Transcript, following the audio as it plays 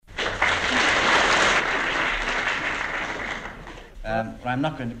I'm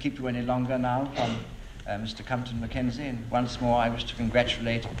not going to keep you any longer now from Mr. Compton Mackenzie, and once more I wish to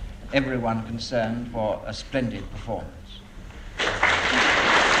congratulate everyone concerned for a splendid performance.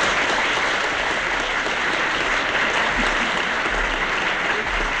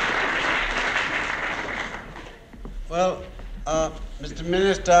 Well, Mr.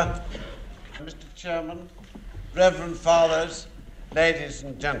 Minister, Mr. Chairman, Reverend Fathers, ladies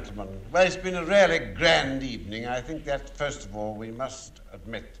and gentlemen, well, it's been a really grand evening. I think that, first of all, we must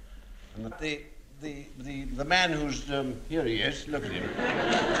admit. And that the man who's, here he is, look at him.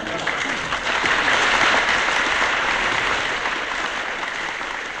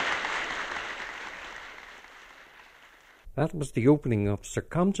 That was the opening of Sir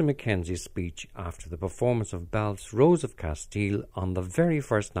Compton Mackenzie's speech after the performance of Balfe's Rose of Castile on the very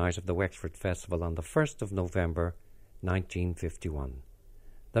first night of the Wexford Festival on the 1st of November 1951.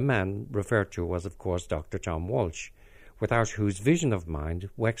 The man referred to was, of course, Dr. Tom Walsh, without whose vision of mind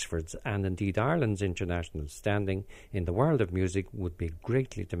Wexford's and indeed Ireland's international standing in the world of music would be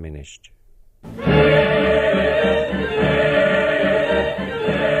greatly diminished.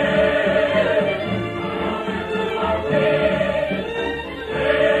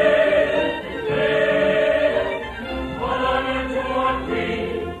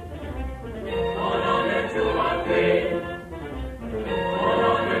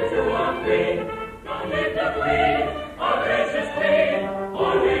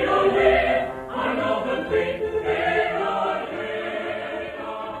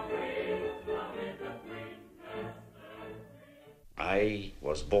 I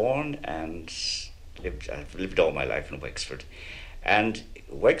was born and I've lived all my life in Wexford. And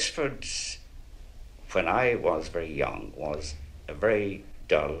Wexford, when I was very young, was a very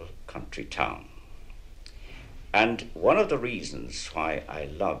dull country town. And one of the reasons why I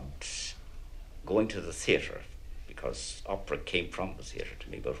loved going to the theatre, because opera came from the theatre to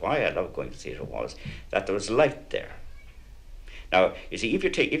me, but why I loved going to the theatre was that there was light there. Now, you see, if you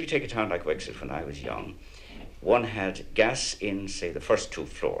take a town like Wexford when I was young, one had gas in, say, the first two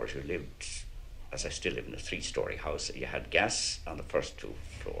floors. You lived, as I still live, in a 3-story house. You had gas on the first 2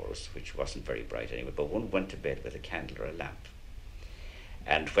 floors, which wasn't very bright anyway, but one went to bed with a candle or a lamp.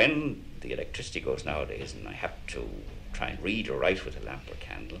 And when the electricity goes nowadays, and I have to try and read or write with a lamp or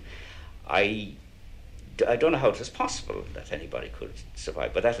candle, I don't know how it was possible that anybody could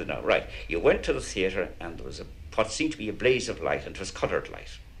survive, but that is not right. You went to the theatre, and there was what seemed to be a blaze of light, and it was coloured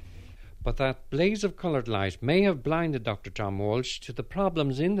light. But that blaze of coloured light may have blinded Dr. Tom Walsh to the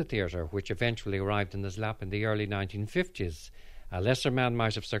problems in the theatre, which eventually arrived in his lap in the early 1950s. A lesser man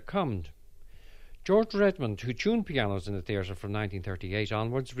might have succumbed. George Redmond, who tuned pianos in the theatre from 1938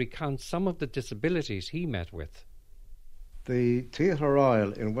 onwards, recounts some of the disabilities he met with. The Theatre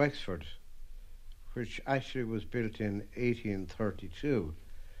Royal in Wexford, which actually was built in 1832,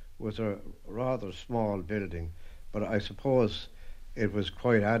 was a rather small building, but I suppose it was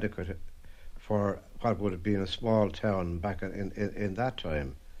quite adequate for what would have been a small town back in that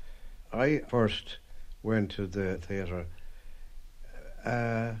time. I first went to the theatre,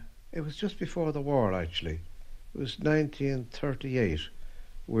 it was just before the war actually. It was 1938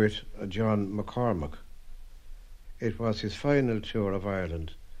 with John McCormack. It was his final tour of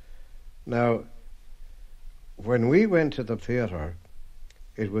Ireland. Now, when we went to the theatre,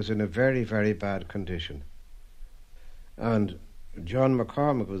 it was in a very, very bad condition. And John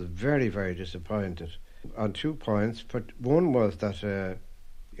McCormack was very, very disappointed on 2 points, but one was that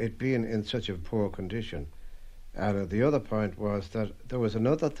it being in such a poor condition, and the other point was that there was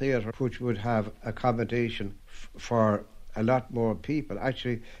another theatre which would have accommodation for a lot more people.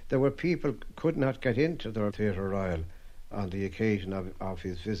 Actually, there were people could not get into the Theatre Royal on the occasion of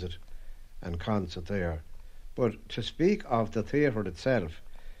his visit and concert there. But to speak of the theatre itself,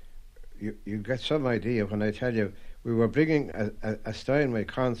 you get some idea when I tell you we were bringing a Steinway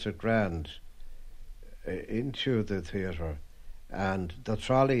concert grand into the theatre, and the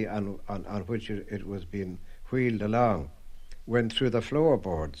trolley on which it was being wheeled along went through the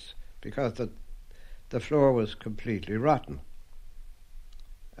floorboards because the floor was completely rotten.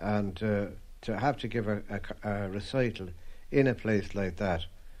 And to have to give a recital in a place like that,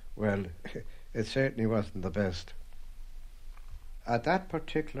 well, it certainly wasn't the best. At that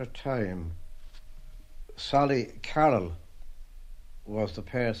particular time, Solly Carroll was the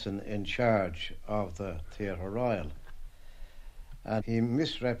person in charge of the Theatre Royal, and he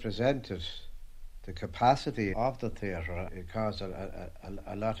misrepresented the capacity of the theatre. It caused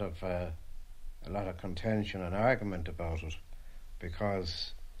a lot of contention and argument about it,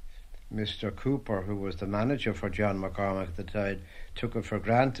 because Mr. Cooper, who was the manager for John McCormack at the time, took it for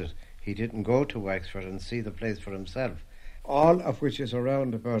granted he didn't go to Wexford and see the place for himself, all of which is a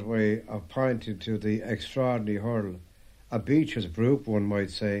roundabout way of pointing to the extraordinary hurl, a Beecher's Brook, one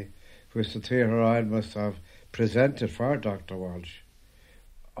might say, which the Theatre Royal must have presented for Dr. Walsh.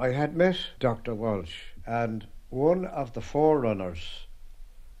 I had met Dr. Walsh, and one of the forerunners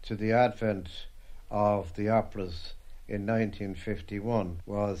to the advent of the operas in 1951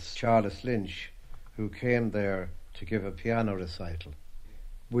 was Charles Lynch, who came there to give a piano recital.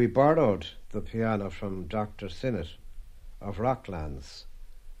 We borrowed the piano from Dr. Sinnott of Rocklands,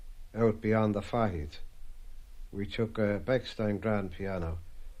 out beyond the Fahid. We took a Bechstein grand piano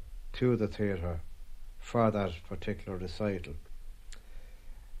to the theatre for that particular recital.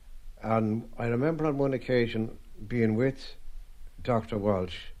 And I remember on one occasion being with Dr.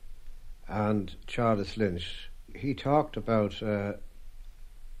 Walsh and Charles Lynch. He talked about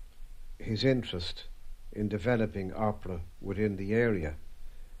his interest in developing opera within the area.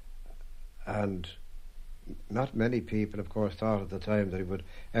 And not many people, of course, thought at the time that he would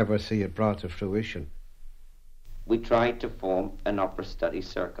ever see it brought to fruition. We tried to form an opera study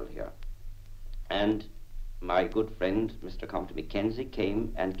circle here. And my good friend, Mr. Compton Mackenzie,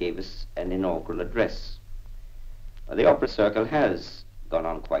 came and gave us an inaugural address. The opera circle has gone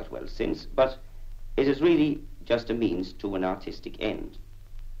on quite well since, but it is really just a means to an artistic end.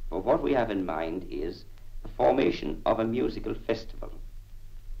 For what we have in mind is the formation of a musical festival,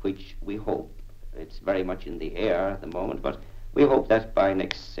 which we hope, it's very much in the air at the moment, but we hope that by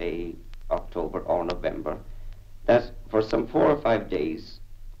next, say, October or November, that for some 4 or 5 days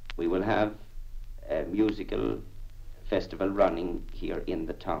we will have a musical festival running here in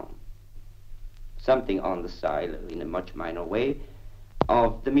the town. Something on the style, in a much minor way,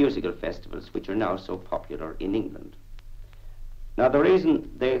 of the musical festivals which are now so popular in England. Now, the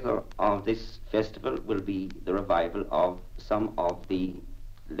reason therefore of this festival will be the revival of some of the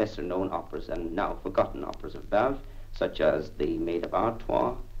lesser-known operas and now forgotten operas of Balfe, such as the Maid of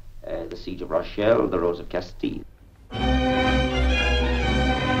Artois, the Siege of Rochelle, the Rose of Castile.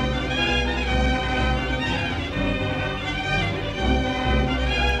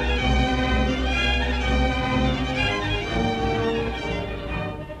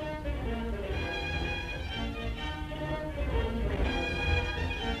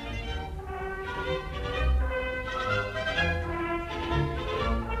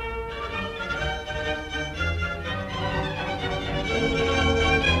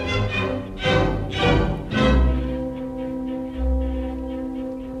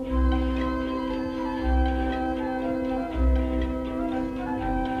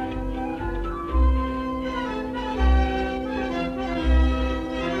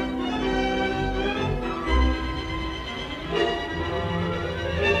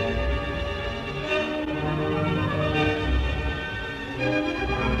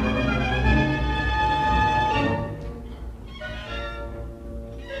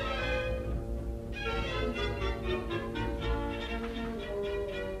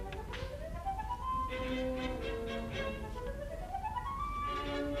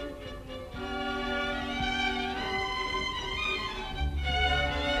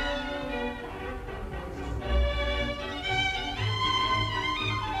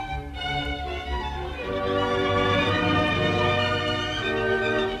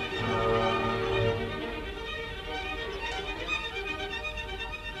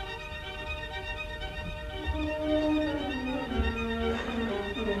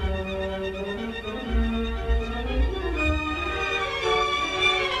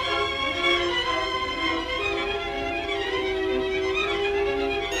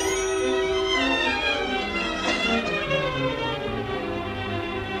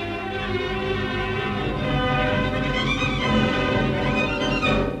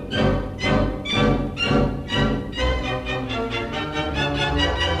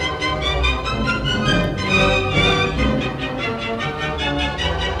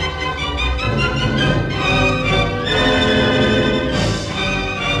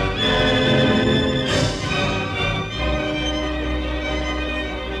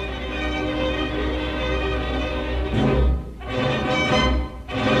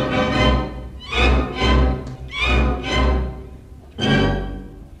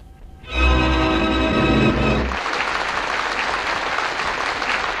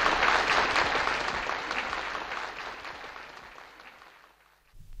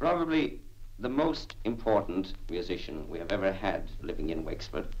 Probably the most important musician we have ever had living in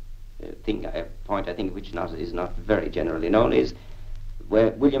Wexford, a point I think which is not very generally known, is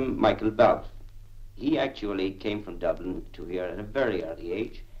William Michael Balfe. He actually came from Dublin to here at a very early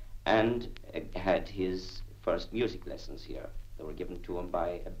age and had his first music lessons here. They were given to him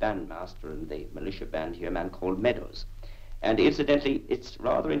by a bandmaster in the militia band here, a man called Meadows. And incidentally, it's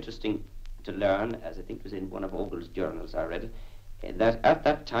rather interesting to learn, as I think it was in one of Ogle's journals I read, that at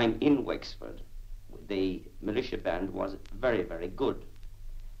that time in Wexford, the militia band was very, very good.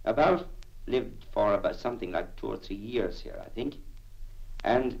 Lived for about something like 2 or 3 years here, I think.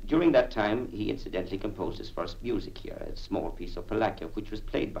 And during that time, he incidentally composed his first music here, a small piece of Palacio, which was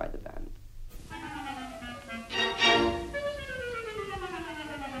played by the band.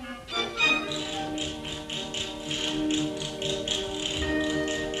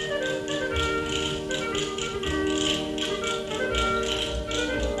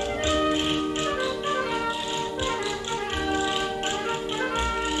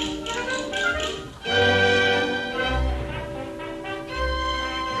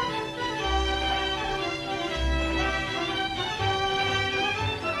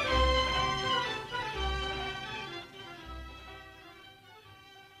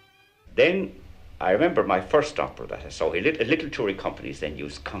 Then I remember my first opera that I saw. Little touring companies then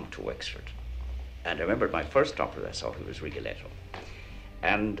used to come to Wexford. And I remember my first opera that I saw, it was Rigoletto.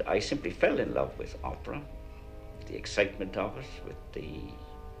 And I simply fell in love with opera, the excitement of it, with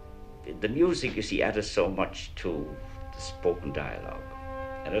the music, you see, added so much to the spoken dialogue.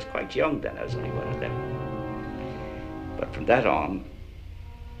 And I was quite young then, I was only about 11. But from that on,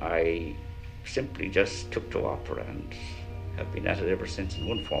 I simply just took to opera and have been at it ever since in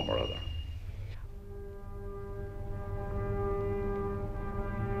one form or other.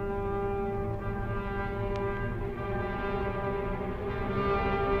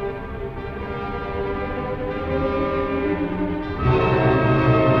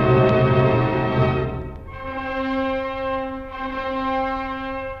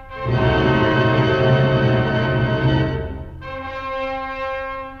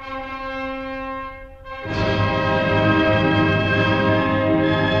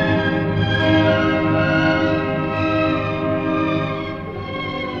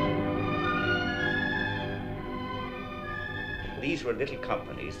 These were little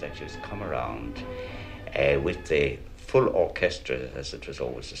companies that used to come around with the full orchestra, as it was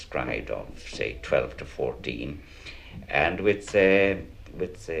always described, of say 12 to 14, and with the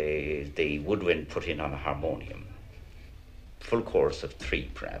woodwind put in on a harmonium. Full chorus of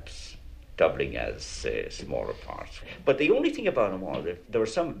 3 perhaps, doubling as smaller parts. But the only thing about them all, there were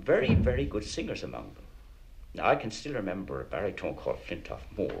some very, very good singers among them. Now I can still remember a baritone called Flintoff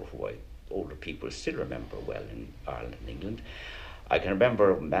Moore, who older people still remember well in Ireland and England. I can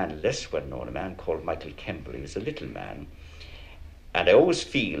remember a man less well known, a man called Michael Kemble. He was a little man. And I always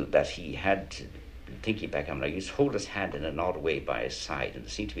feel that he had, thinking back on it, he used to hold his hand in an odd way by his side, and there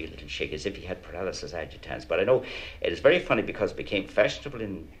seemed to be a little shake, as if he had paralysis agitans. But I know it is very funny because it became fashionable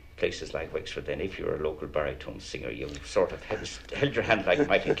in places like Wexford then. If you were a local baritone singer, you sort of held your hand like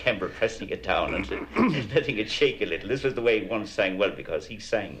Michael Kemble, pressing it down and letting it shake a little. This was the way one sang well, because he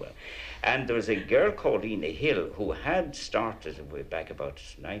sang well. And there was a girl called Ina Hill who had started way back about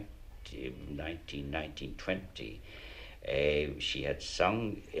 1920. She had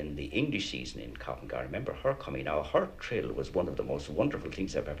sung in the English season in Covent Garden. I remember her coming out. Her trill was one of the most wonderful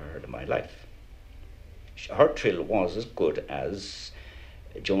things I've ever heard in my life. Her trill was as good as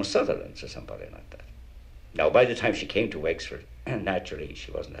Joan Sutherland's or somebody like that. Now, by the time she came to Wexford, naturally she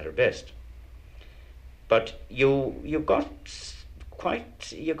wasn't at her best. But you got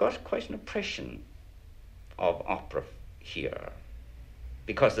quite an impression of opera here,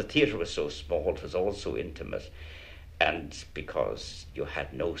 because the theatre was so small, it was all so intimate, and because you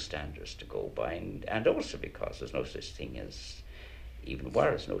had no standards to go by, and also because there's no such thing as even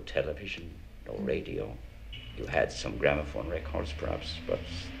wires, no television, no radio. You had some gramophone records perhaps, but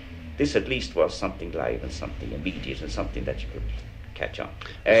this at least was something live and something immediate and something that you could catch on.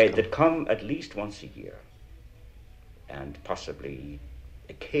 They'd come at least once a year, and possibly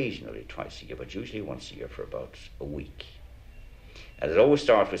occasionally twice a year, but usually once a year for about a week. And it always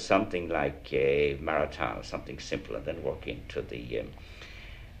starts with something like Maratana, something simple, and then work into the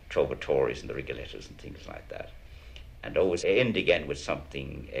Trovatories and the Rigolettos and things like that. And always end again with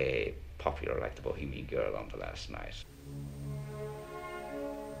something popular like the Bohemian Girl on the last night.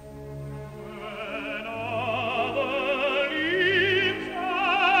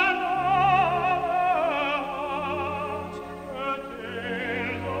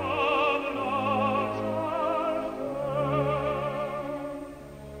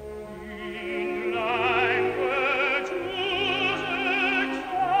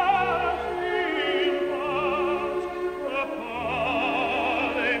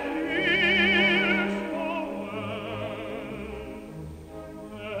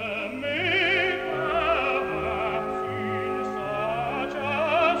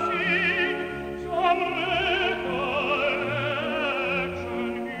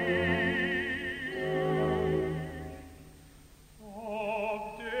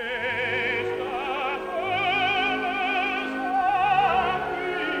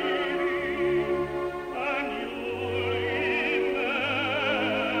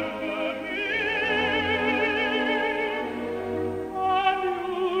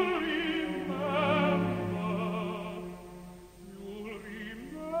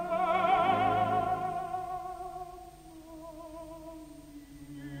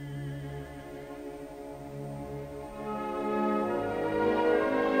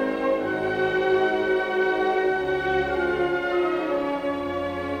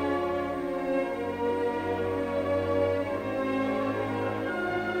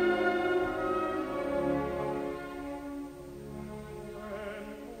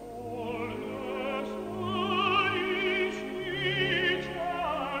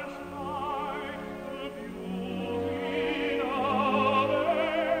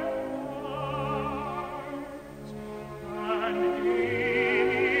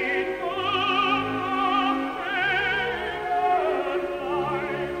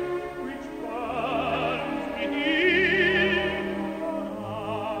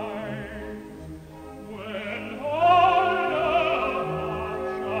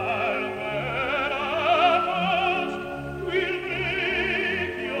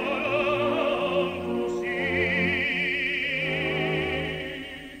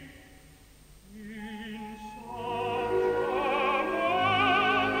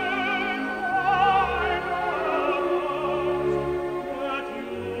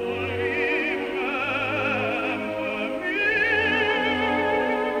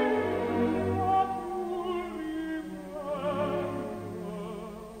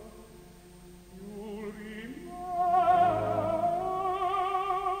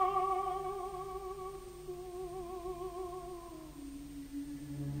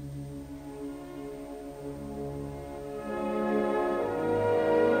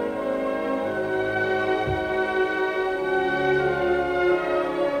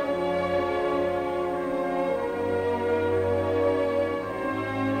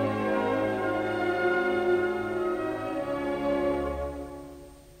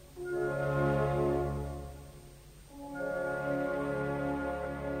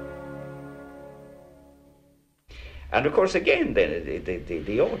 And of course, again, then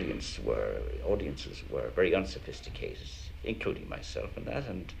the audiences were very unsophisticated, including myself and that,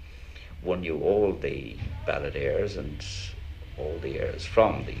 and one knew all the ballad airs and all the airs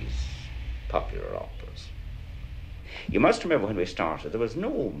from these popular operas. You must remember when we started, there was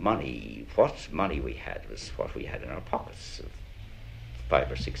no money. What money we had was what we had in our pockets,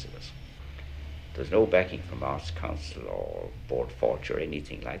 5 or 6 of us. There's no backing from Arts Council or Board Forge or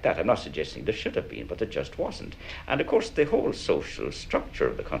anything like that. I'm not suggesting there should have been, but there just wasn't. And of course, the whole social structure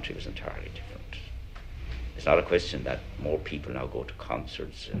of the country was entirely different. It's not a question that more people now go to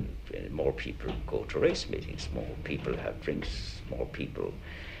concerts and more people go to race meetings, more people have drinks, more people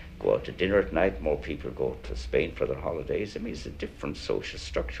go out to dinner at night, more people go to Spain for their holidays. I mean, it's a different social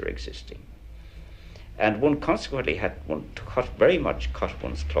structure existing. And one consequently had to very much cut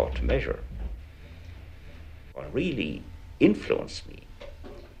one's cloth to measure. What really influenced me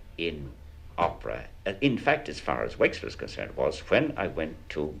in opera, in fact, as far as Wexford is concerned, was when I went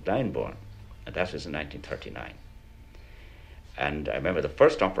to Glyndebourne, and that was in 1939. And I remember the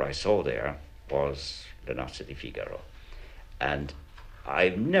first opera I saw there was Le Nozze di Figaro. And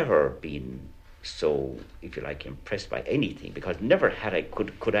I've never been so, if you like, impressed by anything, because never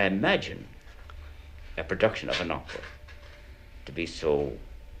could I imagine a production of an opera to be so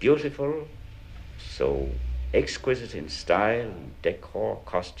beautiful, so exquisite in style, decor,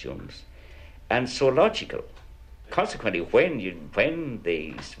 costumes, and so logical. Consequently, when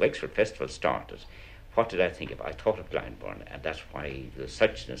the Wexford Festival started, what did I think of? I thought of Glyndebourne, and that's why there's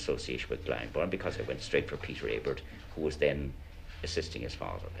such an association with Glyndebourne, because I went straight for Peter Abert, who was then assisting his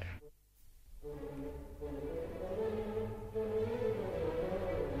father there.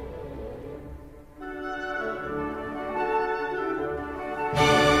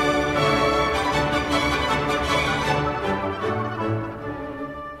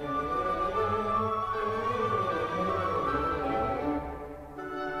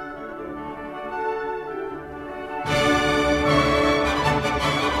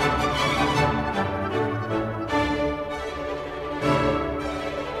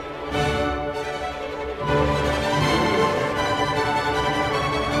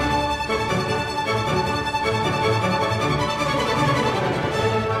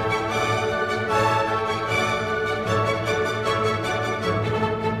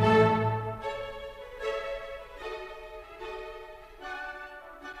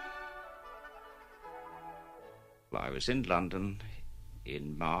 I was in London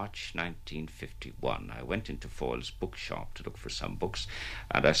in March 1951. I went into Foyle's bookshop to look for some books,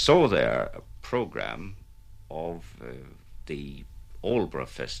 and I saw there a programme of the Aldeburgh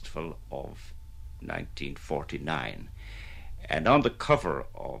Festival of 1949. And on the cover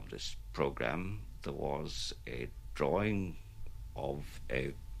of this programme there was a drawing of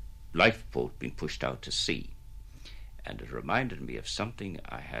a lifeboat being pushed out to sea. And it reminded me of something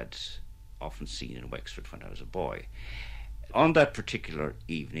I had often seen in Wexford when I was a boy. On that particular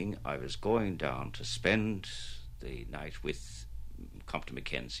evening, I was going down to spend the night with Compton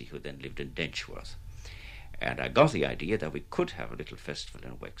Mackenzie, who then lived in Denchworth. And I got the idea that we could have a little festival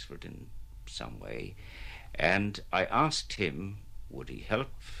in Wexford in some way. And I asked him, would he help?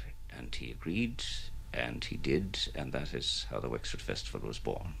 And he agreed, and he did, and that is how the Wexford Festival was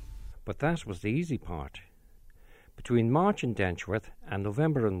born. But that was the easy part. Between March in Denchworth and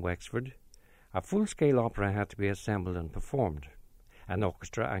November in Wexford, a full-scale opera had to be assembled and performed. An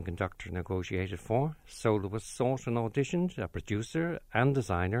orchestra and conductor negotiated for, soloists sought and auditioned, a producer and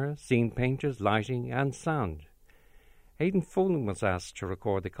designer, scene painters, lighting and sound. Aidan Folin was asked to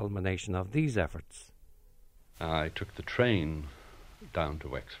record the culmination of these efforts. I took the train down to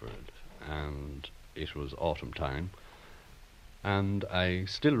Wexford, and it was autumn time, and I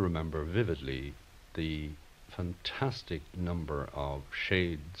still remember vividly the fantastic number of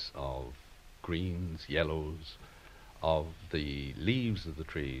shades of greens, yellows, of the leaves of the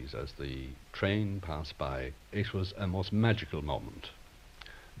trees as the train passed by. It was a most magical moment.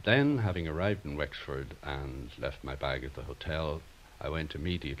 Then, having arrived in Wexford and left my bag at the hotel, I went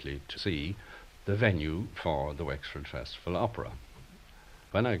immediately to see the venue for the Wexford Festival Opera.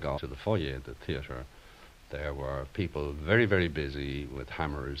 When I got to the foyer of the theatre, there were people very, very busy with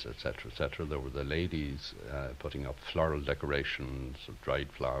hammers, etc., etc. There were the ladies putting up floral decorations of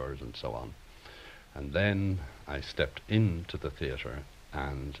dried flowers and so on. And then I stepped into the theatre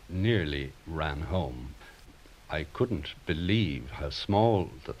and nearly ran home. I couldn't believe how small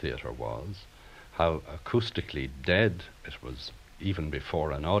the theatre was, how acoustically dead it was even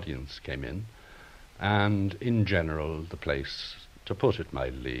before an audience came in, and in general the place, to put it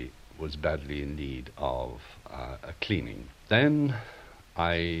mildly, was badly in need of a cleaning. Then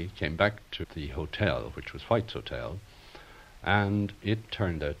I came back to the hotel, which was White's Hotel, and it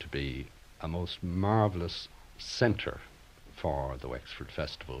turned out to be a most marvellous centre for the Wexford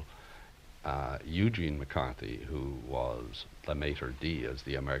Festival. Eugene McCarthy, who was the maitre d', as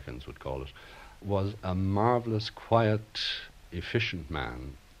the Americans would call it, was a marvellous, quiet, efficient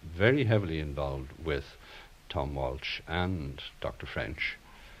man, very heavily involved with Tom Walsh and Dr. French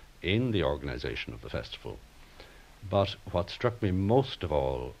in the organisation of the festival. But what struck me most of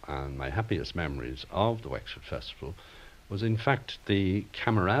all, and my happiest memories of the Wexford Festival, was in fact the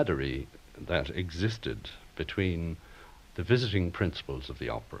camaraderie that existed between the visiting principals of the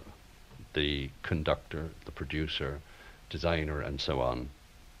opera, the conductor, the producer, designer, and so on,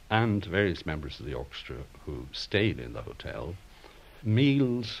 and various members of the orchestra who stayed in the hotel.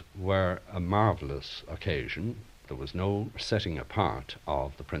 Meals were a marvellous occasion. There was no setting apart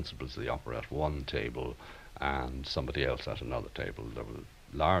of the principals of the opera at one table and somebody else at another table. There was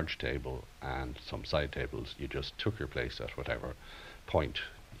a large table and some side tables. You just took your place at whatever point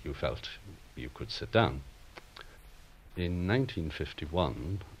you felt you could sit down. In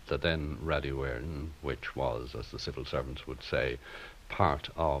 1951, the then Radio Éireann, which was, as the civil servants would say, part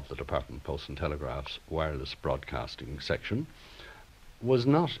of the Department of Post and Telegraph's wireless broadcasting section, was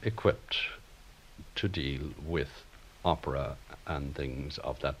not equipped to deal with opera and things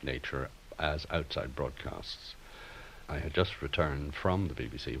of that nature as outside broadcasts. I had just returned from the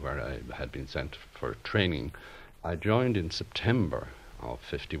BBC, where I had been sent for training. I joined in September of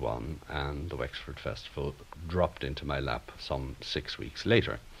 51, and the Wexford Festival dropped into my lap some 6 weeks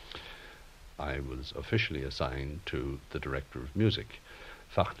later. I was officially assigned to the Director of Music,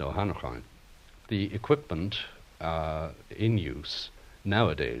 Fachna O'Hanrahan. The equipment in use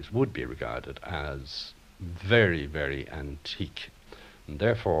nowadays would be regarded as very, very antique, and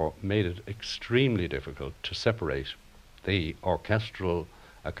therefore made it extremely difficult to separate the orchestral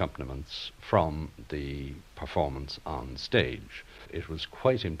accompaniments from the performance on stage. It was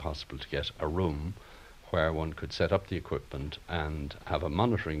quite impossible to get a room where one could set up the equipment and have a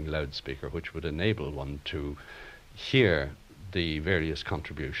monitoring loudspeaker which would enable one to hear the various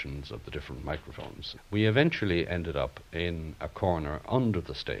contributions of the different microphones. We eventually ended up in a corner under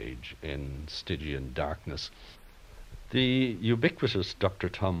the stage in Stygian darkness. The ubiquitous Dr.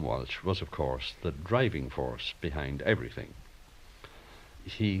 Tom Walsh was, of course, the driving force behind everything.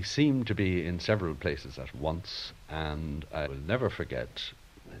 He seemed to be in several places at once, and I will never forget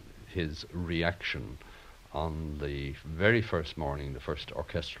his reaction on the very first morning, the first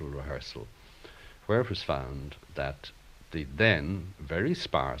orchestral rehearsal, where it was found that the then very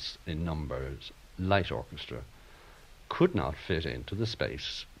sparse in numbers light orchestra could not fit into the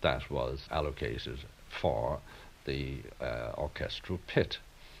space that was allocated for the orchestral pit.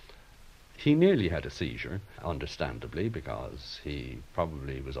 He nearly had a seizure, understandably, because he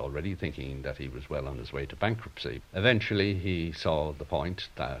probably was already thinking that he was well on his way to bankruptcy. Eventually he saw the point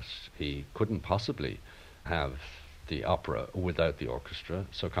that he couldn't possibly have the opera without the orchestra,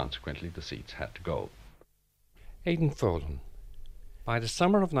 so consequently the seats had to go. Aidan Folan. By the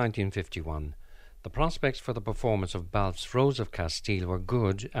summer of 1951, the prospects for the performance of Balfe's Rose of Castile were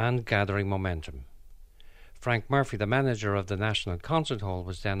good and gathering momentum. Frank Murphy, the manager of the National Concert Hall,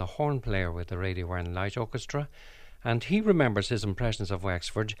 was then a horn player with the Radio Éireann Light Orchestra, and he remembers his impressions of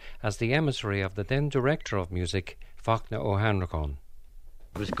Wexford as the emissary of the then Director of Music, Fachna O'Hanrahan.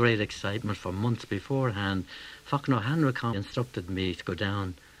 It was great excitement for months beforehand. Fachna O'Hanrahan instructed me to go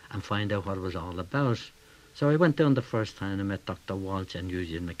down and find out what it was all about. So I went down the first time and met Dr. Walsh and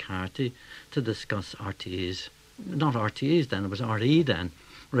Eugene McCarthy to discuss RTE's, not RTE's then, it was RE then,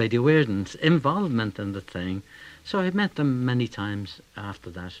 Radio Éireann's involvement in the thing. So I met them many times after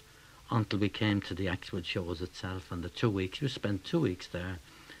that until we came to the actual shows itself and the 2 weeks. We spent 2 weeks there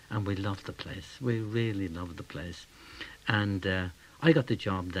and we loved the place. We really loved the place. And I got the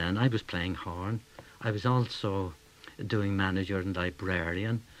job then. I was playing horn. I was also doing manager and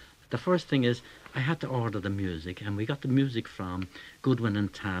librarian. The first thing is I had to order the music, and we got the music from Goodwin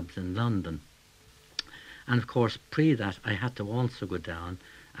and Tabbs in London. And of course, pre that, I had to also go down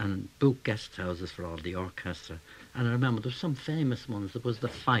and book guest houses for all the orchestra. And I remember there were some famous ones. There was the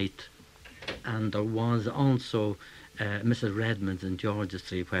Fight, and there was also Mrs. Redmond's in George's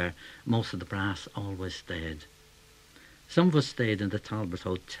Street, where most of the brass always stayed. Some of us stayed in the Talbot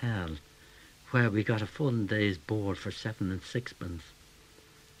Hotel, where we got a full day's board for 7 and 6pence.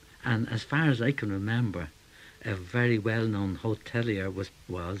 And as far as I can remember, a very well-known hotelier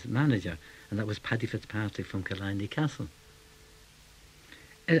was manager, and that was Paddy Fitzpatrick from Killiney Castle.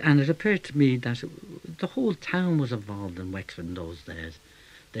 And it appeared to me that the whole town was involved in Wexford in those days.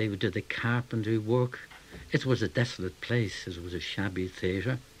 They would do the carpentry work, It was a desolate place. It was a shabby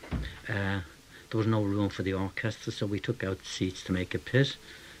theatre. There was no room for the orchestra, so we took out seats to make a pit.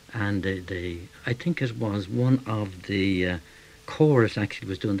 And I think it was one of the chorus actually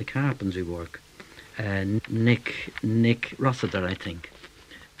was doing the carpentry work. Nick Rossiter, I think.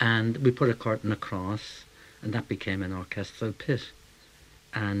 And we put a curtain across, and that became an orchestral pit.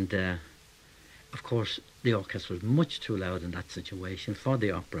 And of course, the orchestra was much too loud in that situation for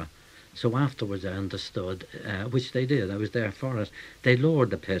the opera. So afterwards I understood, which they did, I was there for it, they lowered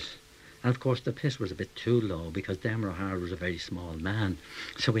the pit. And of course the pit was a bit too low because Dermot O'Hara was a very small man.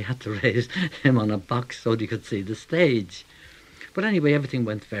 So we had to raise him on a box so they could see the stage. But anyway, everything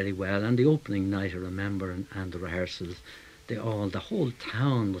went very well. And the opening night, I remember, and the rehearsals, the whole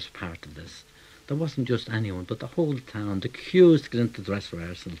town was part of this. There wasn't just anyone, but the whole town, the queues to get into dress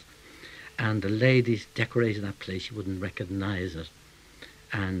rehearsals. And the ladies decorated that place, you wouldn't recognise it.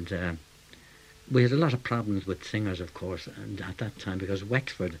 And we had a lot of problems with singers, of course, and at that time, because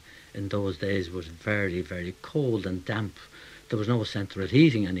Wexford in those days was very, very cold and damp. There was no central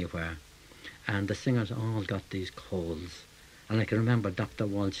heating anywhere. And the singers all got these colds. And I can remember Dr.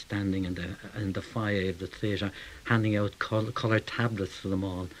 Walsh standing in the foyer of the theatre, handing out coloured tablets for them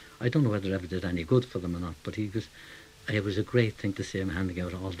all. I don't know whether it ever did any good for them or not, but it was a great thing to see him handing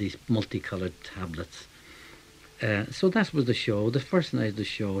out all these multicoloured tablets. So that was the show. The first night of the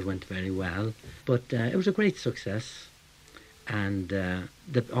show went very well, but it was a great success. And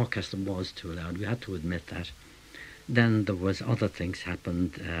the orchestra was too loud. We had to admit that. Then there was other things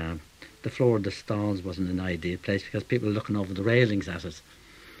happened. The floor of the stalls wasn't an ideal place because people were looking over the railings at us.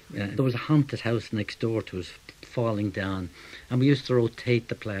 There was a haunted house next door to us falling down, and we used to rotate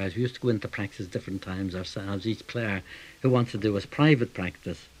the players. We used to go into practice different times ourselves, each player who wanted to do his private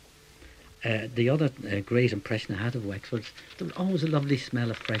practice. The other great impression I had of Wexford, there was always a lovely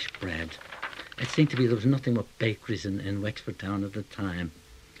smell of fresh bread. It seemed to be there was nothing but bakeries in Wexford town at the time.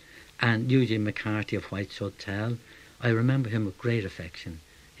 And Eugene McCarthy of White's Hotel, I remember him with great affection.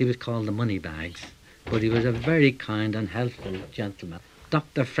 He was called the Moneybags, but he was a very kind and helpful gentleman.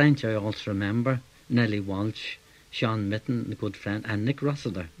 Dr. French I also remember, Nellie Walsh, Sean Mitten, a good friend, and Nick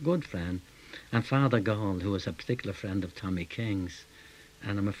Rossiter, good friend, and Father Gall, who was a particular friend of Tommy King's.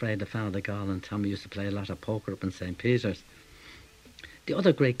 And I'm afraid that Father Gall and Tommy used to play a lot of poker up in St. Peter's. The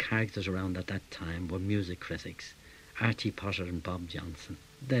other great characters around at that time were music critics, Archie Potter and Bob Johnson.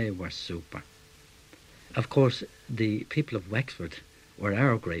 They were super. Of course, the people of Wexford were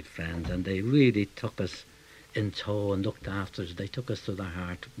our great friends, and they really took us in tow and looked after us. They took us to their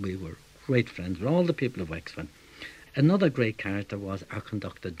heart. We were great friends with all the people of Wexford. Another great character was our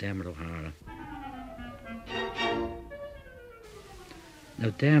conductor, Dermot O'Hara. Now,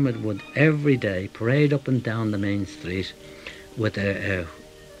 Dermot would every day parade up and down the main street with a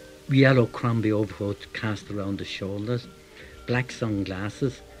yellow Crombie overcoat cast around the shoulders, black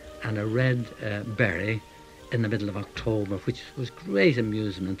sunglasses, and a red beret in the middle of October, which was great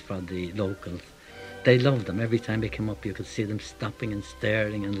amusement for the locals. They loved them. Every time they came up, you could see them stopping and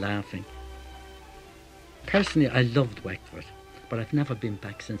staring and laughing. Personally, I loved Wexford, but I've never been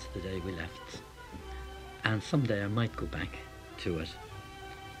back since the day we left. And someday I might go back to it.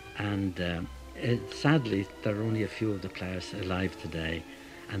 And sadly, there are only a few of the players alive today.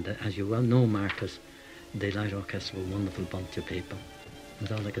 And as you well know, Marcus, the Light Orchestra were a wonderful bunch of people.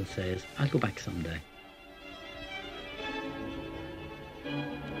 And all I can say is, I'll go back someday.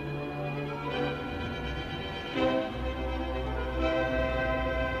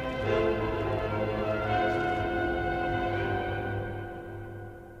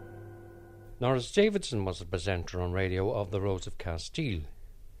 Norris Davidson was the presenter on radio of The Rose of Castile.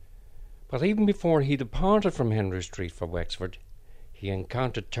 But even before he departed from Henry Street for Wexford, he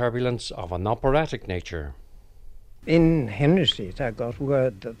encountered turbulence of an operatic nature. In Henry Street, I got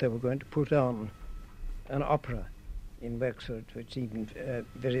word that they were going to put on an opera in Wexford, which seemed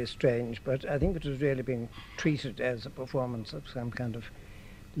very strange, but I think it was really being treated as a performance of some kind of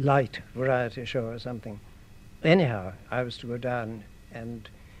light variety show or something. Anyhow, I was to go down and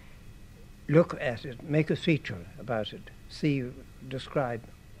look at it, make a feature about it, describe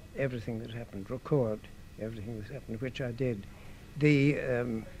everything that happened, record everything that happened, which I did.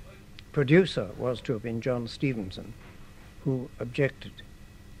 The producer was to have been John Stevenson, who objected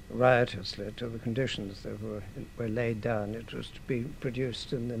riotously to the conditions that were laid down. It was to be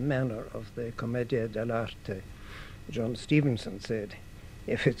produced in the manner of the Commedia dell'arte. John Stevenson said,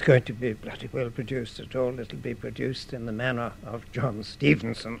 if it's going to be bloody well produced at all, it'll be produced in the manner of John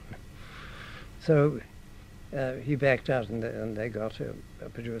Stevenson. So he backed out, and they got a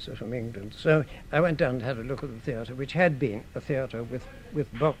producer from England. So I went down and had a look at the theatre, which had been a theatre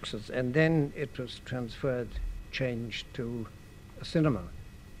with boxes, and then it was changed to a cinema.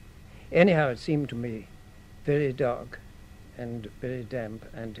 Anyhow, it seemed to me very dark and very damp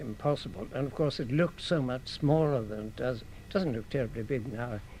and impossible. And of course, it looked so much smaller than it does. It doesn't look terribly big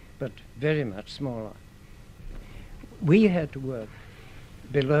now, but very much smaller. We had to work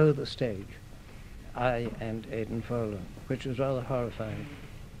below the stage, I and Aidan Fowler, which was rather horrifying,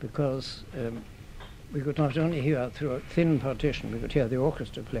 because we could not only hear through a thin partition, we could hear the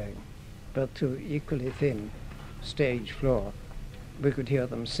orchestra playing, but through equally thin stage floor, we could hear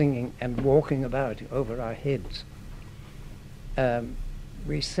them singing and walking about over our heads.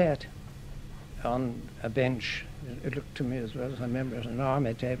 We sat on a bench, it looked to me as well as I remember it, an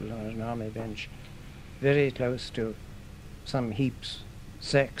army table on an army bench, very close to some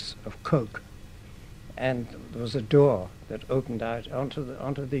sacks of coke, and there was a door that opened out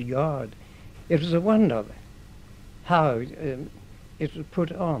onto the yard. It was a wonder how it was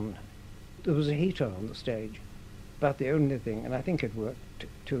put on. There was a heater on the stage, about the only thing, and I think it worked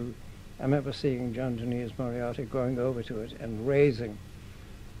too. I remember seeing John Denise Moriarty going over to it and raising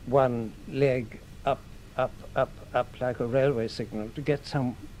one leg up like a railway signal to get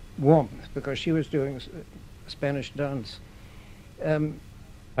some warmth, because she was doing a Spanish dance.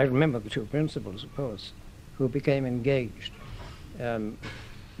 I remember the two principals, of course, who became engaged,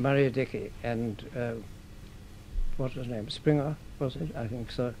 Maria Dickey and what was her name, Springer, was it? I think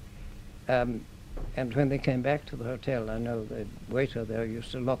so. And when they came back to the hotel, I know the waiter there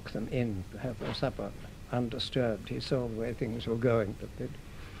used to lock them in to have their supper undisturbed. He saw the way things were going, that they'd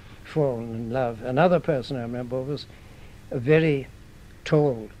fallen in love. Another person I remember was a very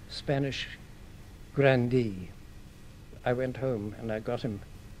tall Spanish grandee. I went home and I got him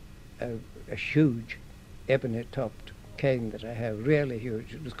a huge ebony-topped cane that I have, really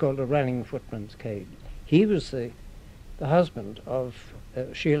huge. It was called a running footman's cane. He was the husband of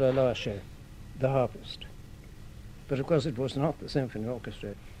Sheila Larcher, the harpist. But of course it was not the symphony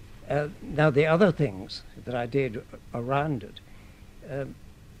orchestra. Now the other things that I did around it,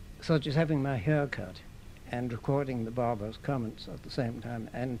 such as having my hair cut and recording the barber's comments at the same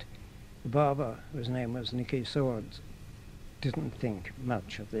time, and the barber, whose name was Nicky Swords, didn't think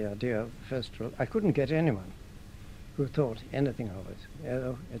much of the idea of the festival. I couldn't get anyone who thought anything of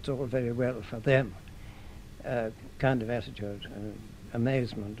it. It's all very well for them, kind of attitude,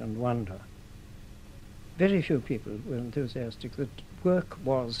 amazement and wonder. Very few people were enthusiastic. The work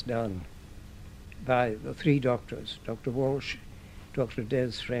was done by the three doctors, Dr. Walsh, Dr.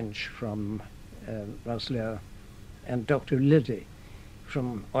 Des French from Rosselair, and Dr. Liddy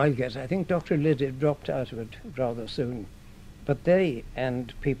from Oilgate. I think Dr. Liddy dropped out of it rather soon. But they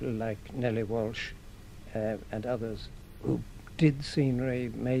and people like Nellie Walsh and others who did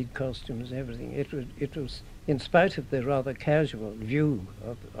scenery, made costumes, everything, it was, in spite of the rather casual view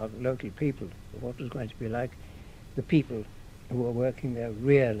of local people, of what it was going to be like, the people who were working there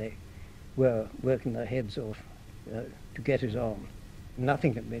really were working their heads off to get it on.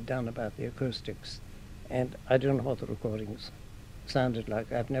 Nothing had been done about the acoustics, and I don't know what the recordings sounded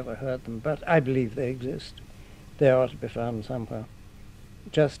like. I've never heard them, but I believe they exist. They ought to be found somewhere,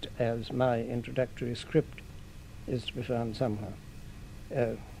 just as my introductory script is to be found somewhere,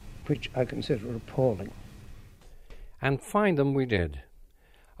 which I consider appalling. And find them we did.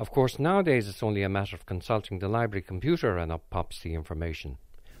 Of course, nowadays it's only a matter of consulting the library computer and up pops the information.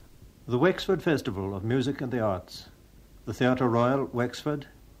 The Wexford Festival of Music and the Arts, the Theatre Royal, Wexford,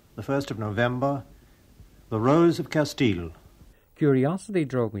 the 1st of November, The Rose of Castile. Curiosity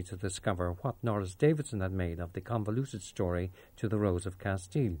drove me to discover what Norris Davidson had made of the convoluted story to The Rose of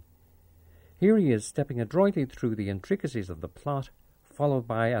Castile. Here he is stepping adroitly through the intricacies of the plot, followed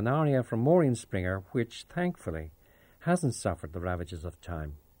by an aria from Maureen Springer, which, thankfully, hasn't suffered the ravages of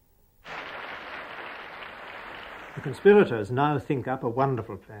time. The conspirators now think up a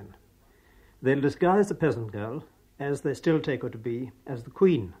wonderful plan. They'll disguise the peasant girl, as they still take her to be, as the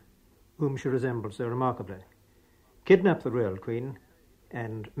queen, whom she resembles so remarkably, kidnap the real queen,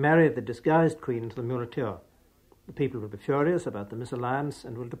 and marry the disguised queen to the muleteer. The people will be furious about the misalliance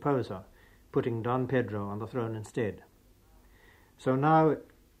and will depose her, putting Don Pedro on the throne instead. So now,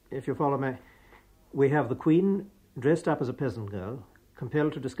 if you follow me, we have the queen dressed up as a peasant girl,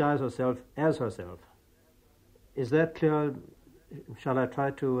 compelled to disguise herself as herself. Is that clear? Shall I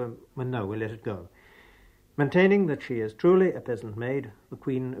try to... well, no, we'll let it go. Maintaining that she is truly a peasant maid, the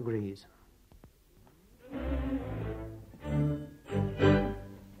queen agrees.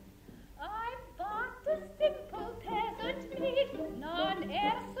 Simple peasant maid, none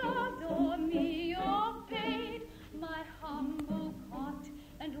e'er so adore me or pay.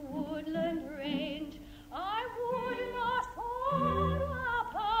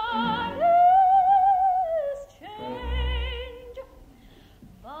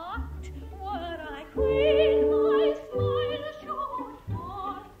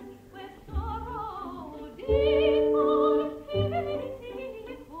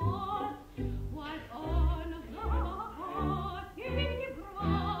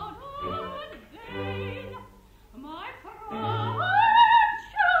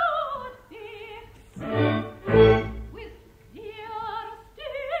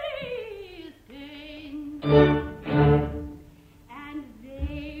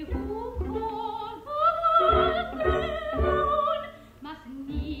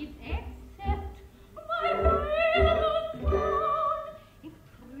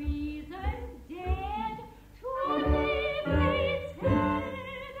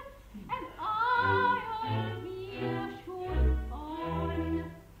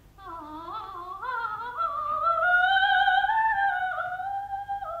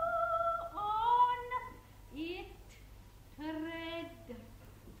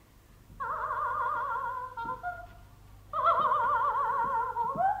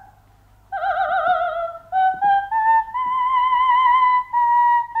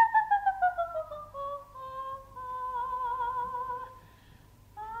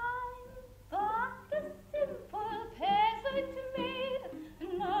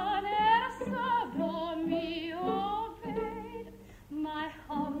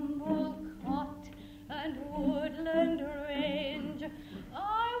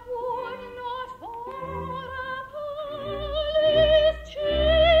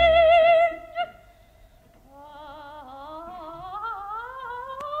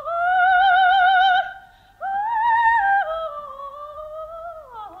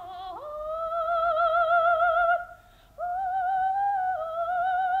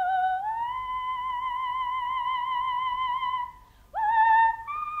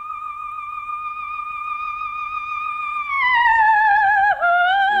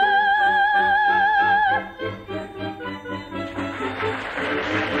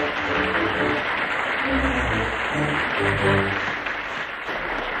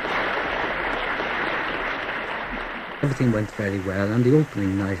 everything went very well, and the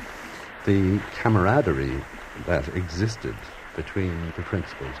opening night. The camaraderie that existed between the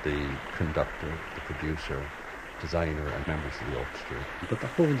principals, the conductor, the producer, designer and members of the orchestra. But the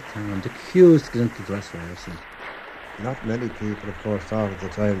whole town, the queues to get into dress rehearsal. Not many people, of course, thought at the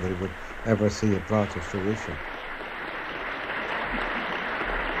time that it would ever see it brought to fruition.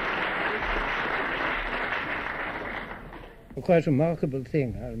 A quite remarkable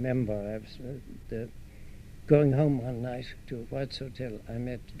thing, I remember. I was going home one night to White's Hotel. I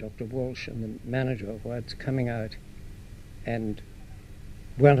met Dr. Walsh and the manager of White's coming out, and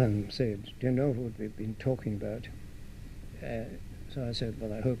one of them said, "Do you know what we've been talking about?" So I said,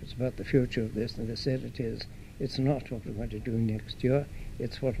 "Well, I hope it's about the future of this." And they said, "It is. It's not what we're going to do next year.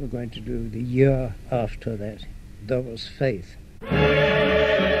 It's what we're going to do the year after that." There was faith.